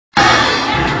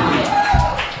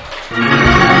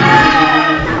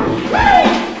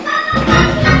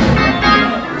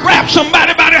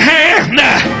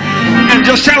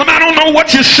Just tell them, I don't know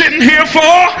what you're sitting here for.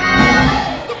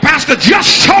 The pastor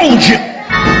just told you.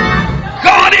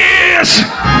 God is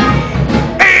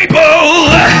able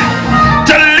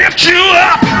to lift you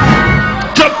up,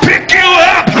 to pick you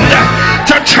up,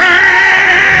 to turn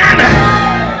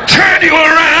you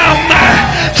around,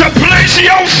 to place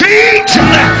your feet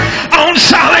on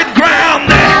solid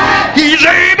ground. He's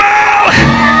able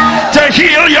to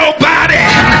heal your body.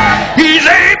 He's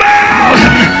able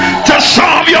to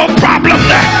solve your problem.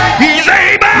 He's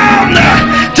able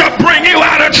to bring you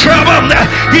out of trouble.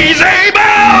 He's able.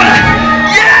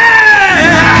 Yeah!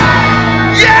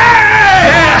 Yeah!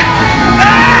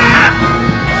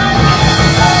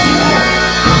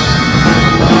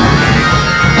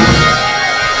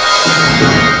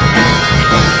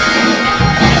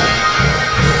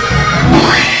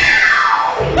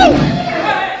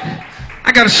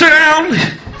 I gotta sit down.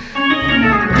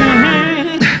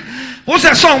 What's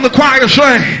that song the choir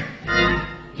sang?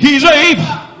 He's able.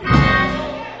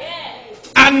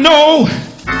 I know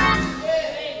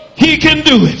he can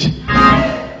do it.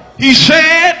 He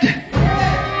said,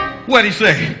 what'd he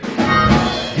say?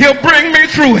 He'll bring me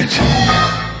through it.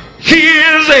 He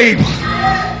is able.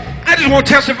 I just want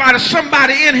to testify to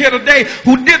somebody in here today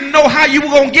who didn't know how you were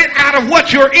going to get out of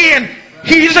what you're in.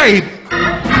 He's able.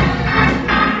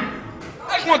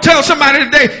 I just want to tell somebody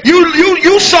today,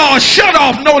 you saw a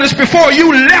shut-off notice before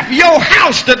you left your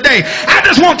house today. I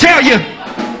just want to tell you,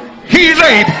 he's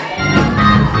able.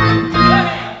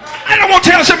 I don't want to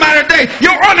tell somebody today,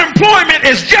 your unemployment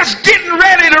is just getting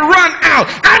ready to run out.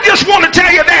 I just want to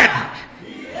tell you that.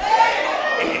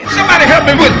 Somebody help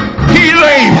me with, he's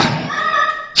able.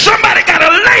 Somebody got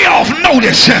a layoff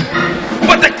notice,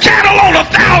 but the cattle on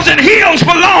 1,000 hills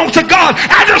belong to God.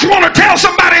 I just want to tell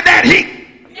somebody that he's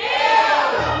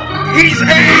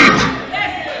able.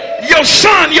 Your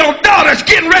son, your daughter's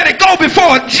getting ready to go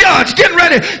before a judge, getting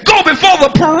ready to go before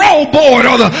the parole board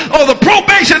or the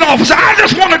probation officer. I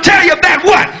just want to tell you that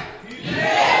what?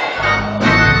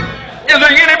 Is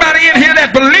there anybody in here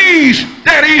that believes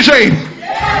that he's able?